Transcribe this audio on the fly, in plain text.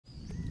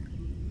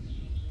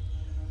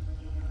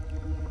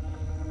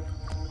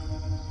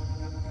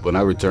When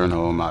I returned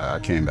home, I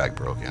came back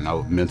broken. I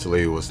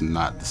mentally was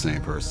not the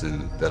same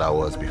person that I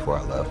was before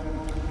I left.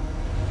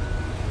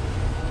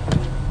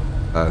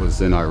 I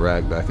was in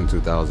Iraq back in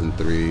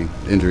 2003.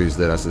 Injuries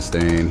that I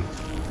sustained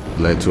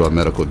led to a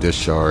medical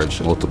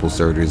discharge, multiple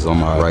surgeries on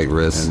my right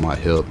wrist and my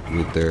hip,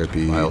 root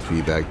therapy,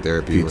 biofeedback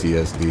therapy,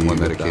 PTSD, one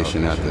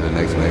medication after the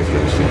next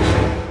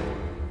medication.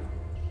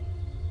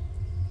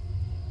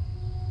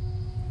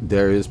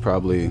 There is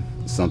probably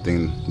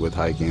something with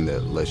hiking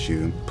that lets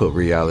you put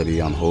reality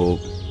on hold,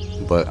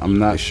 but I'm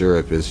not sure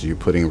if it's you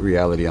putting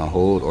reality on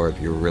hold or if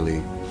you're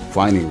really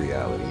finding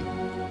reality.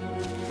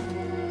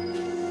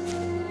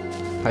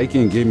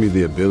 Hiking gave me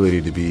the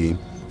ability to be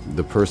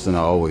the person I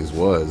always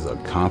was, a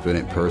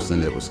confident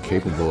person that was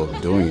capable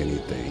of doing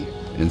anything,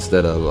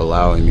 instead of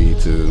allowing me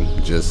to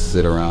just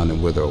sit around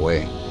and wither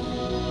away.